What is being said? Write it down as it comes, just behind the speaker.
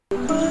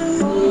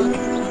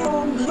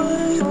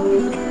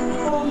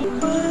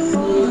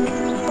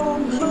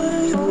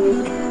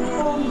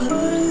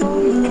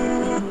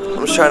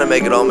trying to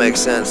make it all make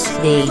sense.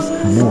 The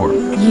More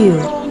You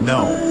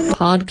No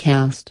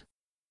Podcast.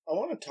 I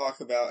want to talk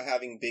about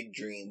having big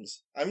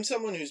dreams. I'm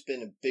someone who's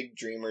been a big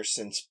dreamer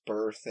since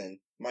birth, and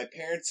my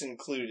parents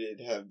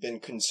included have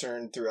been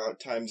concerned throughout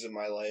times of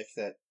my life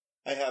that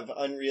I have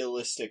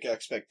unrealistic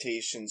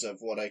expectations of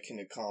what I can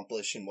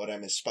accomplish and what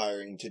I'm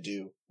aspiring to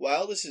do.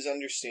 While this is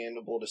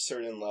understandable to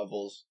certain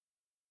levels,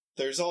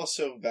 there's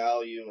also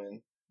value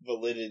and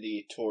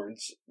validity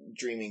towards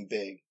dreaming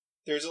big.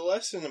 There's a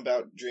lesson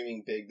about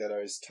dreaming big that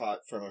I was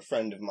taught from a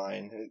friend of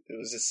mine. It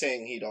was a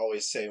saying he'd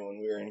always say when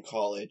we were in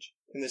college.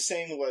 And the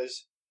saying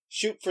was,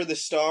 shoot for the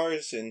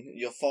stars and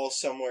you'll fall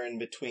somewhere in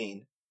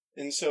between.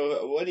 And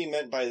so what he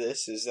meant by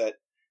this is that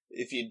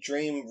if you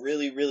dream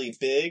really, really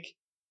big,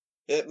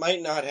 it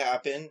might not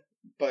happen,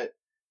 but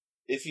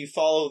if you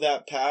follow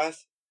that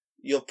path,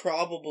 you'll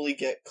probably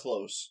get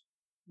close.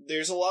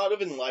 There's a lot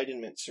of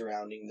enlightenment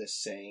surrounding this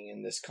saying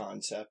and this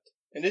concept,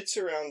 and it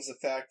surrounds the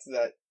fact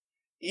that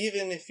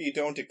even if you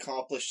don't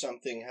accomplish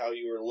something how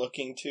you were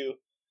looking to,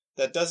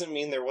 that doesn't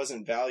mean there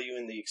wasn't value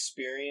in the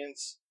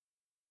experience.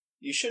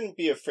 You shouldn't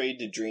be afraid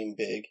to dream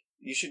big.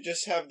 You should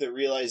just have the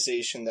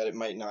realization that it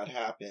might not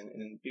happen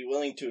and be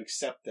willing to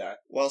accept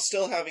that, while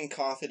still having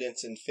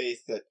confidence and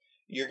faith that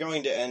you're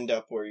going to end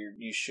up where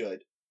you should.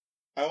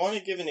 I want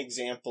to give an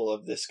example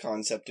of this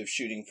concept of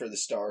shooting for the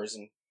stars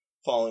and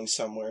falling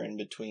somewhere in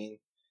between.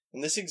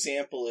 And this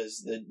example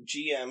is the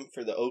GM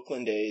for the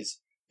Oakland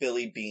A's,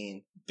 Billy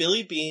Beane.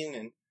 Billy Beane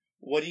and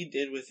what he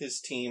did with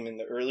his team in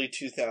the early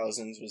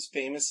 2000s was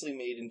famously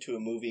made into a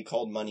movie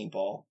called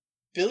Moneyball.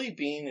 Billy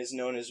Beane is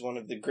known as one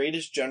of the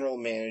greatest general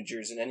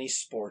managers in any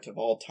sport of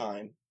all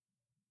time.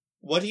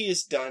 What he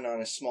has done on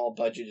a small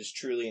budget is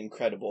truly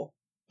incredible.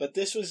 But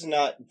this was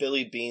not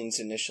Billy Beane's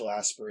initial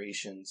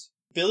aspirations.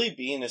 Billy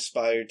Beane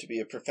aspired to be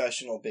a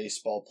professional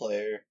baseball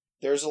player.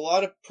 There was a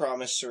lot of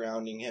promise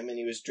surrounding him, and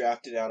he was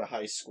drafted out of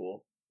high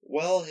school.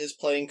 Well, his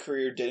playing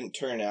career didn't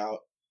turn out.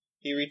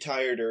 He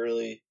retired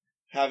early,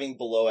 having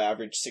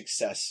below-average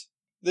success.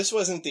 This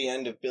wasn't the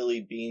end of Billy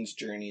Beane's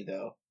journey,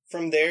 though.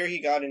 From there, he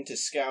got into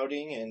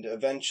scouting and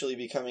eventually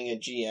becoming a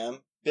GM.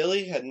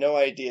 Billy had no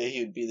idea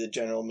he would be the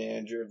general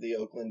manager of the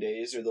Oakland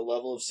A's or the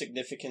level of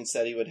significance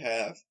that he would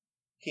have.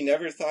 He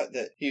never thought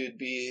that he would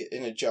be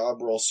in a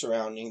job role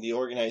surrounding the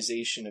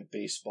organization of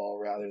baseball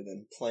rather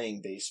than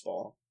playing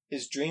baseball.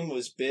 His dream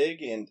was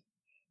big, and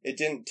it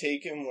didn't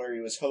take him where he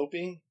was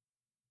hoping,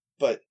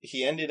 but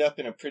he ended up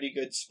in a pretty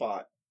good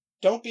spot.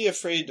 Don't be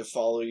afraid to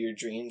follow your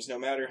dreams, no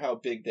matter how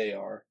big they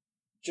are.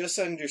 Just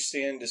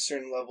understand a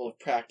certain level of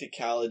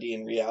practicality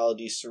and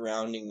reality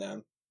surrounding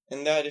them,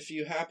 and that if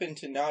you happen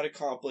to not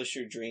accomplish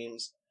your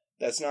dreams,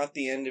 that's not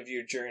the end of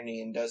your journey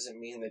and doesn't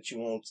mean that you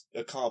won't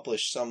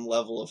accomplish some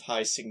level of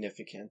high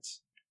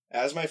significance.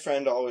 As my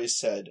friend always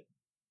said,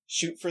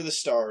 shoot for the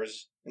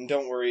stars, and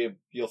don't worry,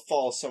 you'll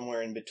fall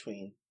somewhere in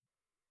between.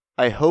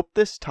 I hope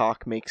this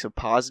talk makes a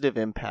positive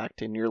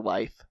impact in your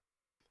life.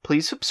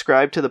 Please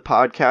subscribe to the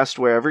podcast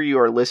wherever you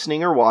are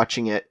listening or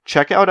watching it,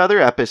 check out other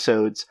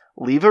episodes,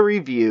 leave a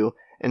review,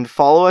 and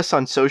follow us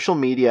on social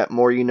media at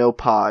More You Know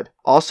Pod.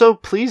 Also,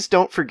 please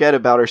don't forget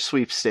about our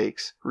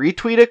sweepstakes.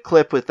 Retweet a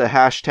clip with the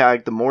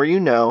hashtag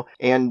 #TheMoreYouKnow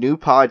and new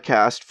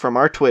podcast from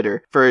our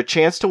Twitter for a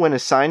chance to win a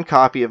signed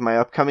copy of my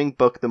upcoming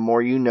book, The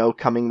More You Know,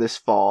 coming this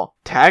fall.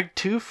 Tag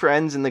 2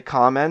 friends in the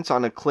comments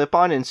on a clip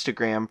on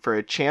Instagram for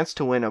a chance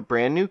to win a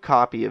brand new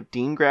copy of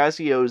Dean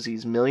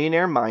Graziosi's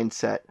Millionaire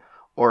Mindset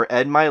or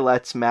Ed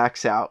Milet's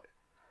Max Out.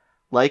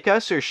 Like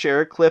us or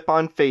share a clip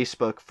on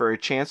Facebook for a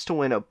chance to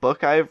win a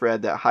book I have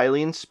read that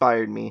highly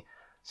inspired me,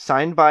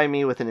 signed by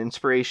me with an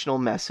inspirational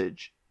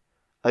message.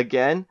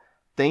 Again,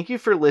 thank you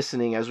for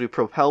listening as we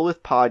propel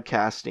with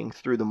podcasting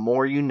through the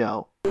more you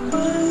know. I'm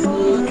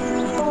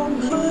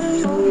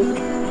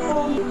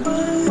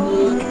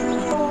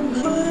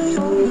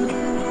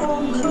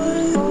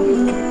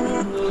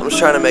just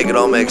trying to make it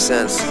all make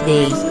sense.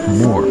 The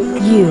More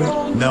You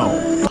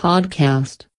No Podcast.